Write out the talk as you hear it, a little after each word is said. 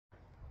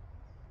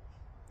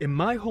In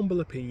my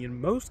humble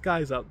opinion, most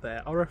guys out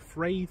there are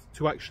afraid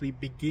to actually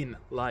begin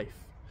life.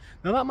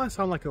 Now that might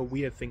sound like a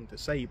weird thing to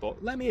say,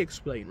 but let me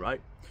explain, right?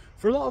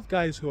 For a lot of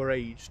guys who are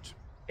aged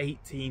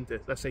 18 to,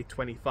 let's say,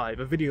 25,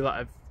 a video that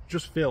I've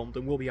just filmed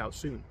and will be out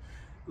soon,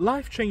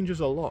 life changes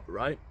a lot,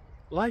 right?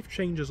 Life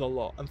changes a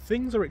lot, and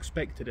things are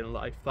expected in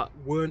life that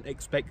weren't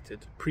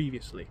expected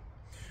previously.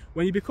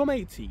 When you become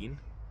 18,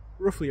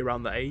 roughly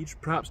around that age,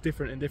 perhaps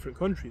different in different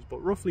countries,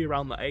 but roughly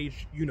around that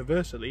age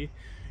universally,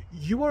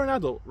 you are an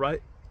adult,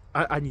 right?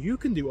 And you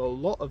can do a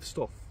lot of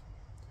stuff.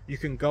 You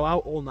can go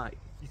out all night.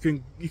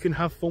 You can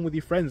have fun with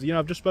your friends. You know,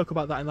 I've just spoke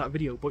about that in that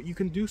video, but you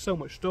can do so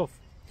much stuff.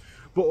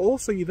 But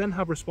also you then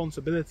have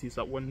responsibilities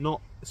that were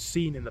not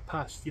seen in the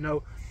past. You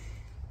know,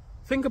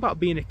 think about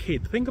being a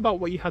kid. Think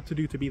about what you had to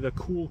do to be the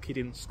cool kid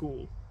in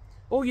school.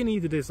 All you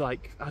needed is,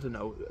 like, I don't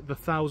know, the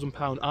 £1,000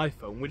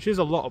 iPhone, which is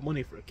a lot of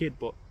money for a kid,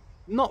 but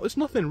it's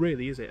nothing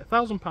really, is it?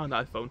 £1,000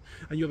 iPhone,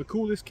 and you're the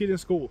coolest kid in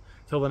school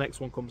till the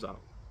next one comes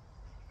out.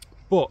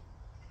 But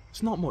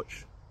it's not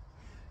much.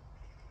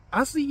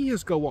 As the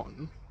years go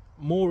on,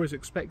 more is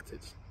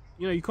expected.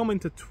 You know, you come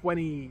into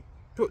 20,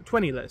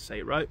 let's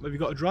say, right? Have you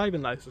got a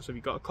driving license? Have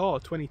you got a car?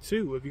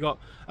 22. Have you got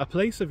a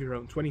place of your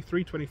own?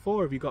 23,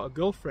 24. Have you got a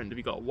girlfriend? Have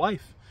you got a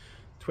wife?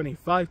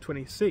 25,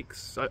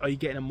 26. Are you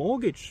getting a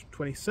mortgage?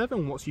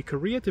 27. What's your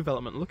career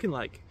development looking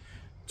like?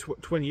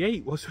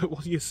 28. What's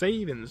your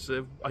savings?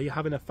 Are you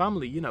having a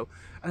family? You know,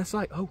 and it's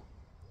like, oh,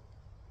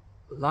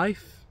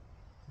 life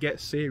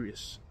gets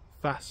serious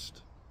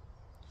fast.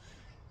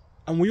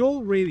 And we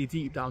all really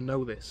deep down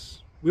know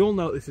this. We all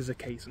know this is a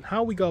case, and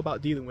how we go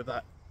about dealing with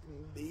that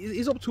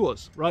is up to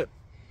us, right?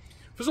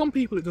 For some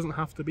people it doesn't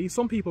have to be.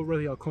 Some people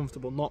really are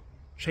comfortable not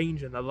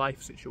changing their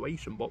life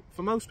situation, but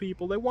for most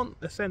people they want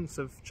a sense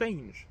of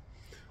change,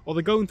 or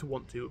they're going to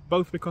want to,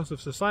 both because of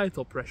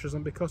societal pressures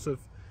and because of,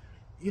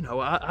 you know,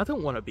 I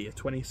don't want to be a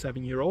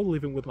 27-year-old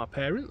living with my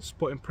parents,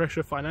 putting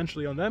pressure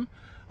financially on them.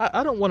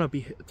 I don't want to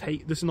be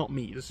this is not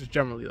me, this is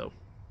generally though.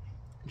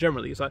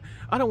 Generally, it's like,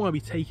 I don't want to be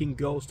taking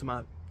girls to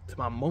my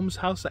mum's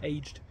house at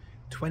aged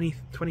 20,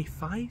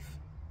 25.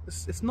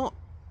 It's not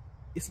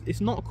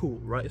cool,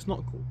 right? It's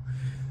not cool.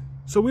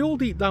 So we all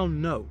deep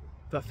down know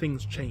that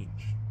things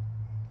change.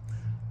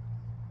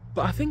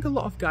 But I think a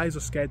lot of guys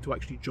are scared to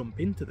actually jump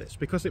into this,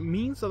 because it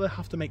means that they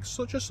have to make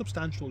such a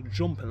substantial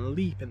jump and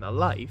leap in their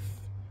life.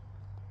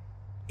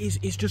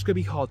 It's just going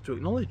to be hard to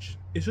acknowledge.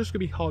 It's just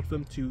going to be hard for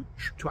them to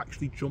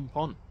actually jump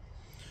on.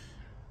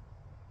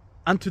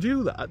 And to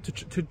do that,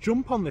 to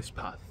jump on this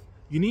path,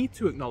 you need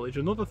to acknowledge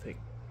another thing.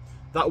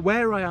 That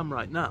where I am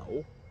right now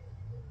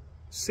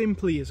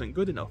simply isn't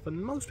good enough,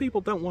 and most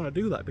people don't want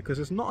to do that because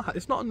it's not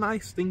a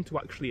nice thing to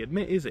actually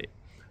admit, is it?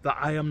 That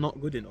I am not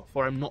good enough,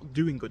 or I'm not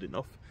doing good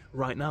enough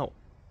right now.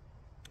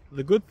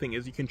 The good thing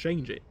is you can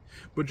change it,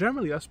 but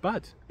generally that's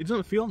bad. It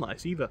doesn't feel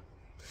nice either.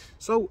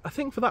 So I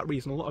think for that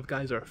reason a lot of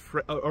guys are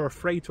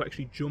afraid to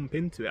actually jump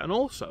into it, and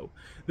also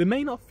they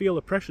may not feel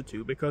the pressure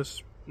to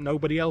because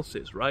nobody else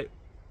is, right?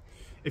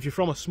 If you're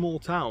from a small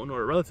town,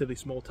 or a relatively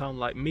small town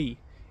like me,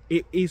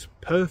 it is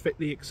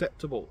perfectly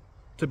acceptable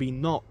to be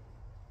not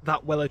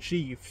that well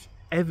achieved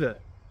ever.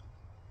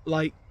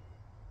 Like,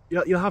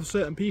 you'll have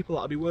certain people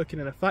that'll be working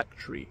in a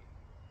factory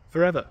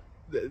forever.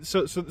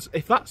 So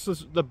if that's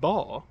the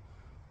bar,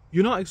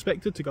 you're not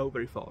expected to go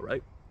very far,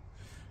 right?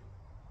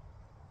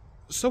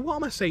 So what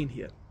am I saying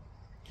here?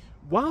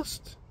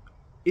 Whilst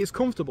it's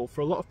comfortable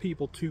for a lot of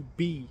people to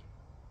be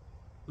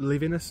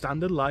living a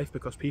standard life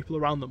because people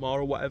around them are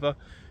or whatever,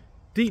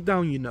 deep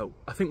down you know,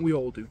 I think we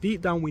all do,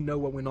 deep down we know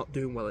when we're not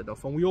doing well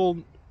enough, and we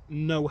all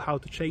know how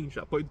to change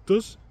that, but it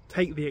does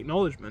take the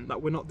acknowledgement that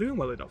we're not doing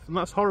well enough, and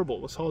that's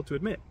horrible, it's hard to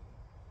admit.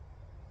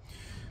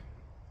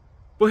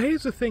 But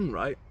here's the thing,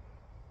 right?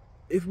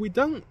 If we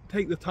don't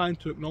take the time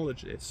to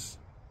acknowledge this,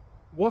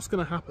 what's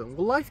going to happen?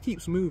 Well, life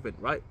keeps moving,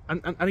 right?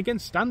 And again,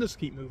 standards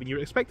keep moving. You're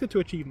expected to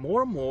achieve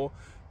more and more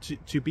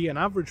to be an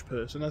average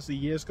person as the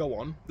years go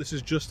on. This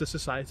is just a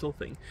societal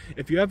thing.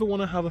 If you ever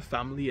want to have a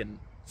family and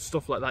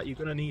stuff like that, you're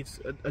going to need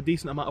a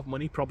decent amount of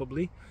money,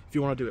 probably, if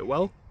you want to do it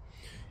well.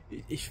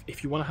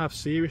 If you want to have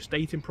serious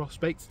dating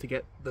prospects to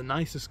get the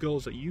nicest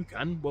girls that you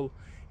can, well,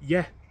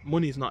 yeah,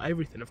 money's not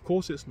everything. Of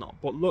course it's not.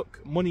 But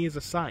look, money is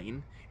a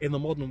sign in the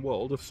modern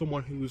world of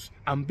someone who's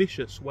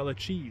ambitious, well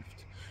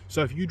achieved.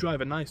 So if you drive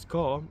a nice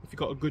car, if you've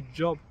got a good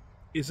job,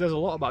 it says a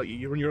lot about you.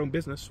 You run your own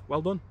business.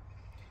 Well done.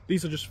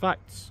 These are just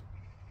facts.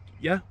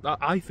 Yeah,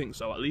 I think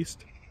so, at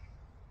least.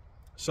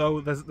 So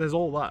there's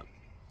all that.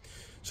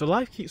 So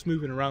life keeps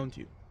moving around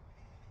you,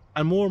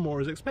 and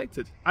more is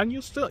expected. And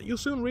you'll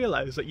soon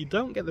realise that you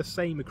don't get the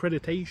same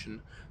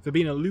accreditation for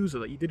being a loser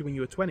that you did when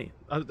you were 20.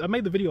 I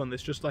made the video on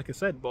this just like I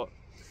said, but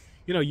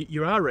you know,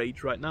 you're our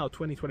age right now,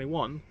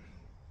 2021.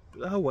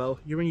 Oh well,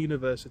 you're in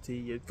university,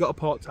 you've got a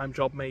part-time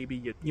job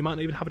maybe, you might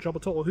not even have a job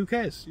at all, who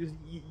cares?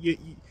 You're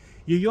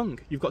young,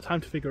 you've got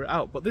time to figure it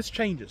out, but this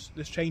changes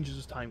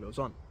as time goes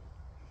on.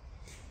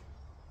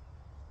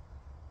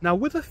 Now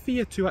with a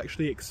fear to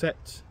actually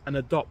accept and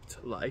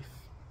adopt life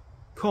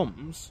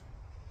comes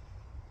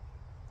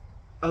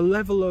a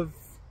level of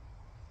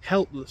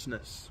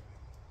helplessness.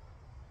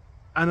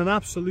 and an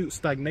absolute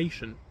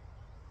stagnation,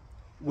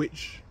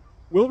 which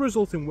will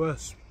result in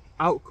worse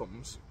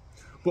outcomes,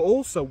 but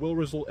also will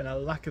result in a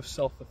lack of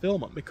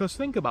self-fulfillment. Because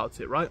think about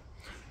it, right?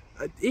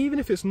 Even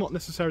if it's not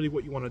necessarily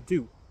what you want to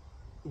do,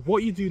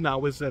 what you do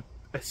now is a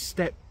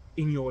step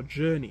in your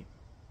journey.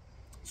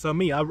 So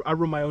me, I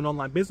run my own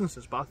online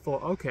businesses, but I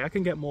thought, okay, I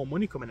can get more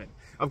money coming in.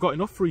 I've got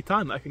enough free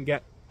time that I can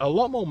get a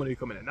lot more money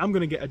coming in. I'm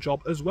going to get a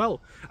job as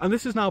well. And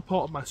this is now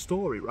part of my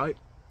story, right?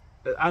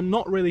 I'm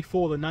not really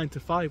for the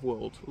 9-to-5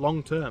 world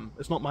long term.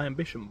 It's not my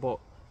ambition, but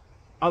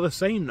at the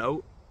same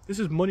note, this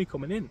is money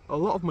coming in. A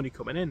lot of money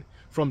coming in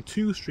from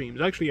 2 streams,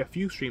 actually a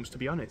few streams to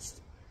be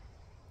honest.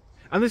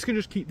 And this can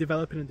just keep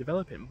developing and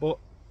developing. But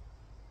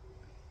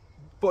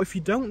if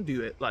you don't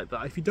do it like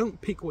that, if you don't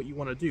pick what you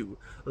want to do,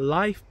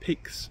 life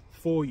picks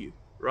for you,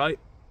 right?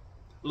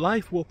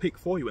 Life will pick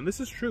for you, and this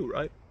is true,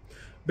 right?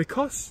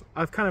 Because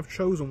I've kind of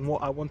chosen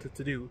what I wanted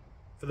to do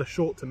for the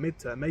short to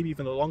mid-term, maybe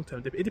even the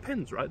long-term, it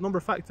depends, right? A number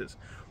of factors.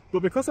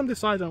 But because I'm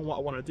deciding on what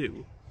I want to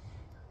do,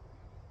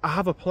 I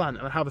have a plan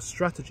and I have a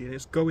strategy, and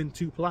it's going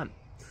to plan.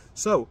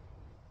 So,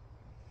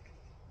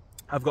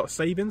 I've got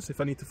savings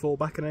if I need to fall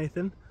back on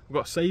anything. I've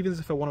got savings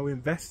if I want to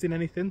invest in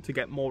anything to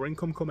get more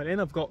income coming in.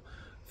 I've got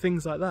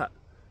things like that.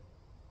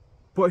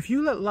 But if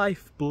you let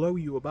life blow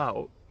you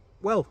about,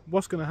 well,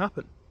 what's going to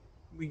happen?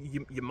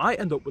 You might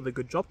end up with a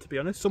good job, to be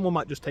honest. Someone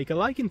might just take a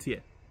liking to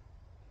you.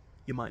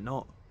 You might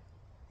not.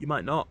 You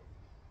might not.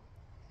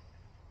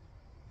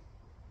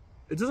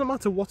 It doesn't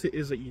matter what it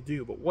is that you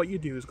do, but what you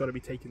do has got to be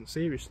taken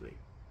seriously.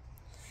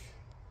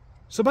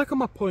 So back on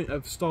my point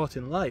of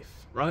starting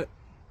life, right?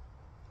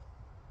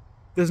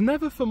 There's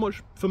never for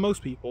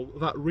most people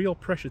that real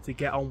pressure to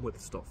get on with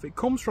stuff. It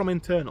comes from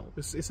internal.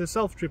 It's a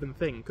self-driven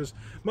thing, because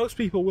most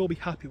people will be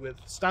happy with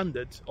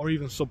standard or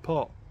even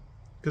subpar,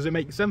 because it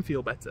makes them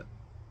feel better.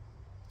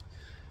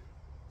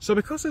 So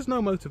because there's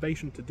no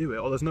motivation to do it,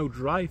 or there's no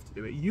drive to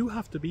do it, you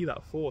have to be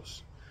that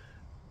force.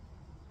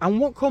 And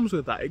what comes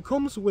with that? It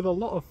comes with a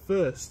lot of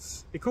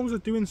firsts. It comes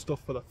with doing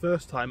stuff for the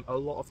first time a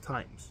lot of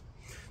times.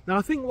 Now,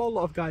 I think what a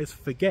lot of guys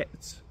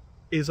forget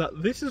is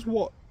that this is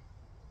what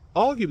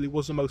arguably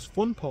was the most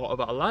fun part of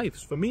our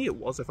lives. For me it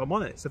was, if I'm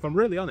honest, if I'm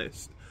really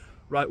honest.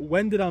 Right,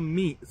 when did I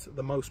meet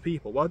the most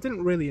people? Well, I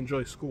didn't really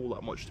enjoy school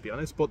that much, to be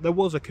honest, but there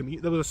was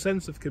a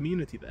sense of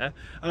community there,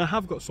 and I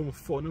have got some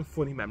fun and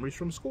funny memories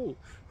from school.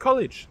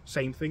 College,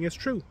 same thing is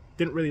true.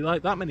 Didn't really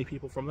like that many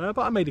people from there,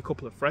 but I made a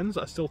couple of friends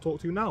that I still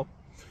talk to now.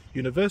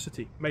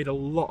 University, made a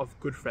lot of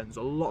good friends,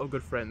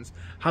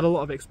 had a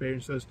lot of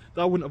experiences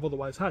that I wouldn't have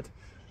otherwise had.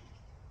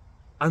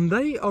 And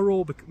they are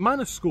all,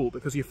 minus school,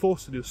 because you're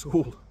forced to do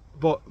school,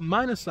 but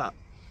minus that,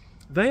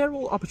 they are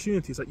all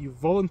opportunities that you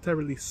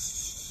voluntarily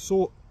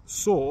sought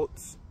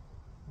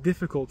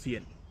difficulty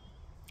in,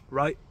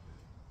 right?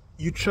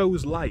 You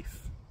chose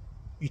life.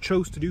 You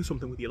chose to do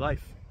something with your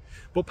life.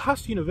 But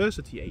past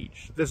university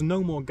age, there's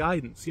no more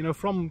guidance. You know,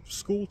 from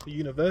school to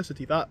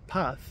university, that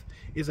path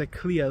is a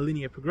clear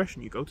linear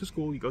progression. You go to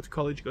school, you go to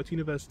college, you go to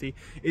university.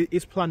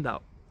 It's planned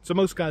out. So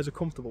most guys are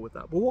comfortable with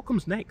that. But what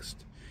comes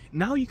next?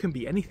 Now you can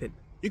be anything.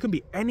 You can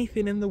be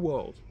anything in the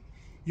world.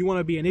 You want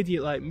to be an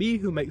idiot like me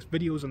who makes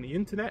videos on the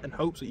internet and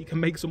hopes that you can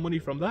make some money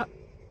from that?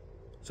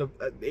 So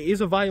it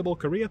is a viable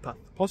career path,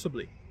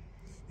 possibly.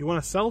 You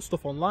want to sell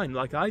stuff online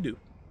like I do.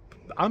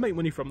 I make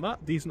money from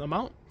that, decent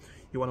amount.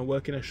 You want to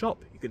work in a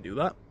shop, you can do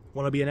that.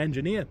 Want to be an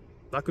engineer,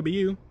 that could be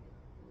you.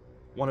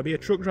 Want to be a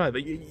truck driver,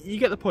 you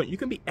get the point. You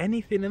can be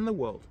anything in the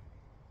world.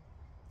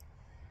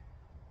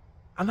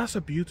 And that's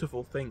a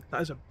beautiful thing.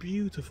 That is a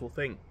beautiful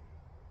thing.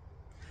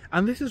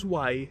 And this is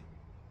why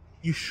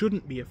you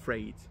shouldn't be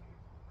afraid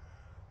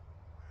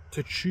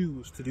to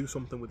choose to do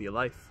something with your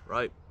life,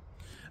 right?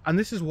 And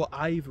this is what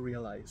I've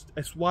realised.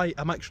 It's why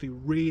I'm actually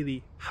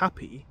really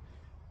happy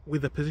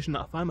with the position that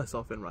I find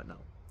myself in right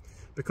now.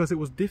 Because it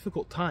was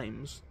difficult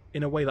times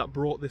in a way that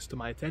brought this to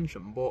my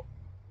attention, but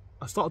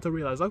I started to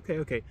realise,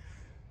 okay,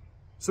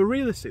 so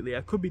realistically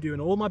I could be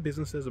doing all my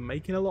businesses and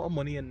making a lot of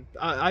money, and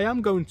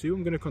I'm going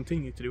to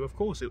continue to do, of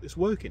course, it's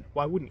working,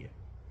 why wouldn't you?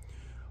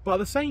 But at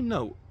the same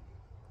note,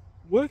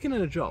 working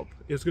in a job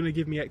is going to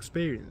give me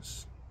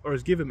experience, or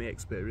has given me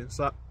experience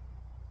that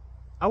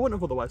I wouldn't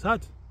have otherwise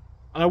had.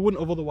 And I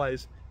wouldn't have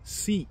otherwise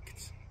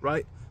seeked,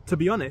 right? To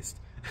be honest,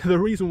 the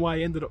reason why I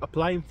ended up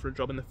applying for a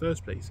job in the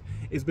first place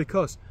is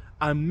because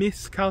I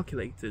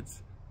miscalculated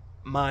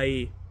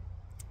my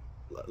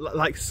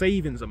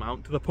savings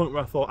amount to the point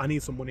where I thought I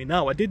need some money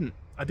now. I didn't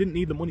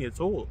need the money at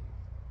all.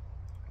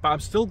 But I'm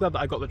still glad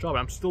that I got the job.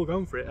 I'm still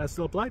going for it. I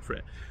still applied for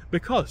it.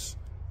 Because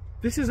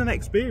this is an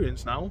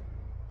experience now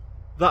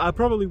that I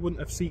probably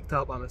wouldn't have seeked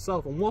out by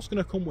myself. And what's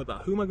going to come with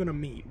that? Who am I going to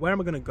meet? Where am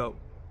I going to go?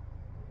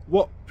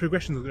 What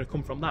progressions are going to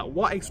come from that?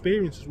 What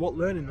experiences, what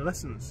learning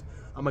lessons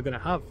am I going to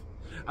have?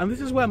 And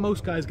this is where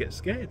most guys get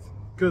scared.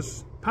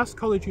 Because past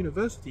college,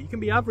 university, you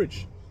can be average.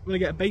 You're going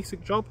to get a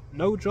basic job,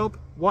 no job,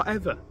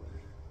 whatever.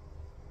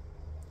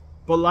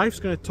 But life's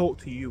going to talk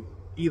to you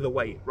either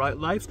way, right?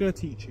 Life's going to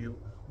teach you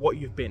what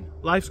you've been.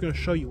 Life's going to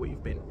show you what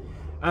you've been.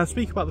 And I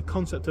speak about the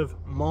concept of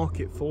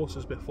market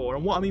forces before,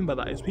 and what I mean by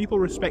that is people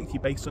respect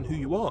you based on who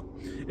you are.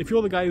 If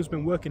you're the guy who's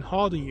been working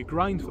hard on your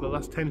grind for the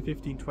last 10,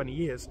 15, 20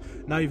 years,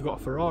 now you've got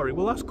a Ferrari,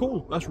 well that's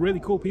cool, that's really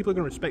cool, people are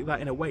going to respect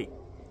that in a way.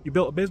 You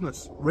built a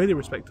business, really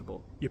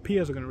respectable. Your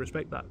peers are going to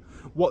respect that.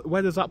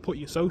 Where does that put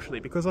you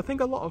socially? Because I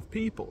think a lot of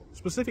people,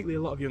 specifically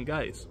a lot of young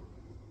guys,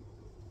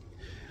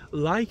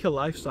 like a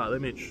lifestyle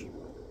image.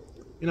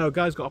 You know, a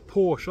guy's got a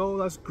Porsche, oh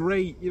that's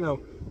great, you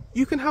know.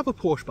 You can have a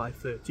Porsche by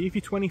 30 if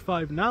you're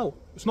 25 now.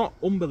 It's not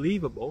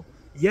unbelievable.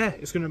 Yeah,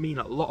 it's going to mean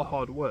a lot of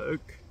hard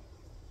work,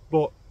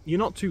 but you're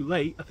not too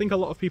late. I think a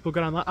lot of people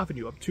go down that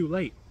avenue, I'm too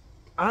late.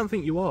 I don't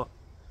think you are.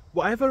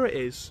 Whatever it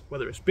is,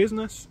 whether it's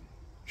business,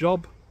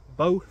 job,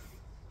 both,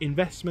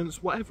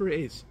 investments, whatever it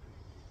is,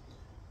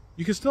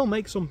 you can still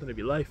make something of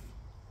your life.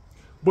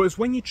 But it's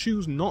when you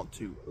choose not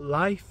to,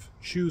 life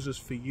chooses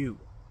for you.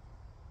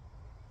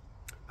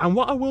 And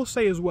what I will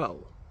say as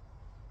well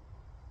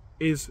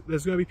is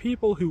there's going to be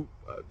people who,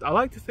 I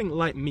like to think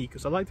like me,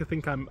 because I like to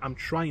think I'm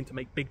trying to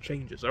make big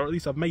changes, or at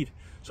least I've made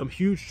some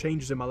huge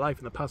changes in my life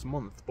in the past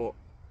month, but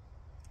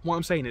what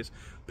I'm saying is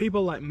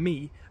people like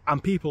me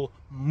and people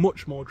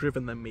much more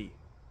driven than me.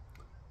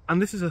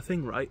 And this is a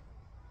thing, right?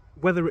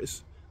 Whether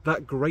it's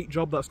that great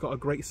job that's got a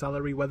great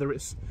salary, whether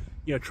it's,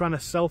 you know, trying to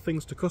sell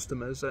things to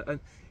customers,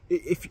 and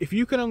if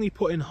you can only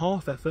put in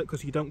half effort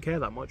because you don't care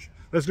that much,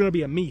 there's going to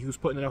be a me who's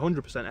putting in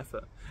 100%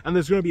 effort, and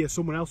there's going to be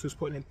someone else who's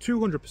putting in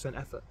 200%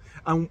 effort.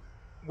 And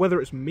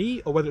whether it's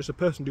me or whether it's a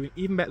person doing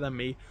even better than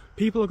me,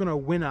 people are going to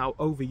win out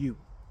over you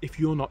if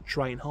you're not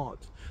trying hard.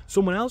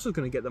 Someone else is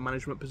going to get the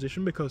management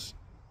position because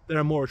they're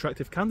a more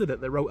attractive candidate,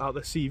 they wrote out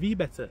their CV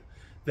better,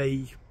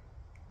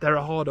 they're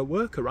a harder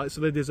worker, right? So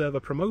they deserve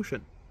a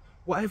promotion.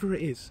 Whatever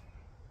it is,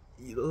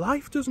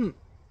 life doesn't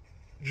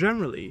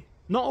generally,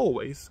 not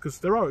always, because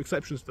there are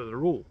exceptions to the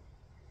rule,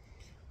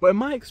 but in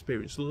my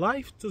experience,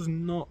 life does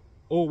not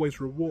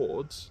always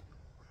reward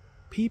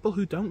people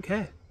who don't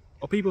care,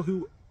 or people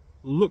who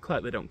look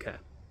like they don't care.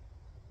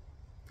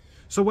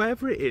 So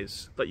whatever it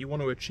is that you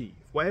want to achieve,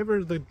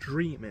 whatever the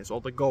dream is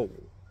or the goal,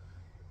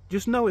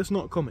 just know it's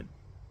not coming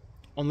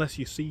unless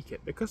you seek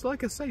it. Because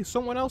like I say,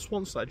 someone else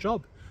wants that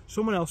job,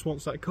 someone else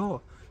wants that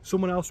car,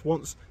 someone else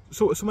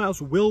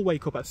will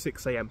wake up at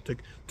 6 AM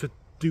to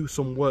do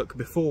some work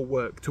before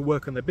work, to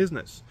work on their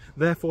business.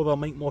 Therefore they'll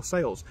make more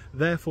sales,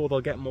 therefore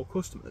they'll get more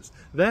customers,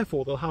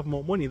 therefore they'll have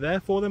more money,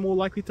 therefore they're more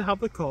likely to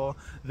have the car,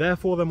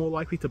 therefore they're more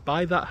likely to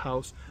buy that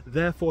house,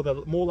 therefore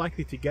they're more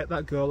likely to get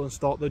that girl and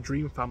start their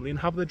dream family and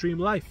have their dream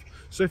life.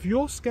 So if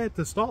you're scared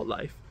to start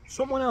life,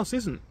 someone else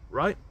isn't,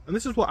 right? And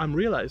this is what I'm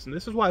realizing,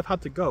 this is why I've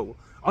had to go,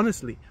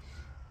 honestly,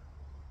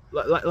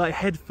 like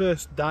head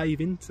first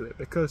dive into it,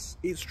 because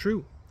it's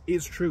true,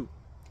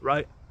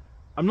 right?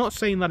 I'm not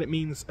saying that it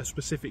means a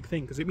specific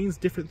thing, because it means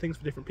different things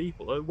for different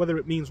people. Whether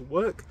it means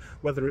work,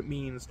 whether it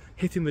means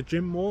hitting the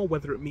gym more,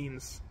 whether it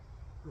means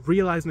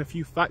realizing a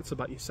few facts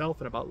about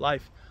yourself and about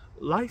life.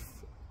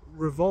 Life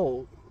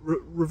revolves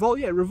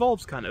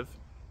kind of,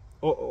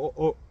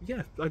 or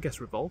yeah, I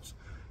guess revolves.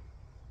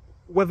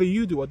 Whether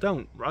you do or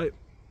don't, right?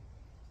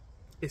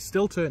 It's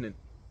still turning.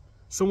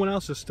 Someone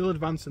else is still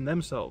advancing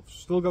themselves,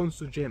 still going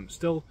to the gym,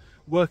 still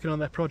working on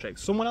their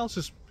projects. Someone else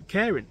is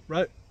caring,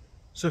 right?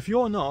 So if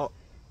you're not,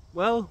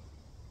 well,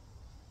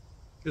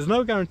 there's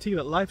no guarantee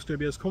that life's going to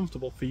be as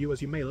comfortable for you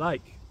as you may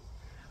like.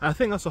 And I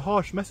think that's a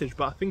harsh message,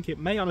 but I think it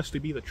may honestly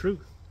be the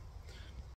truth.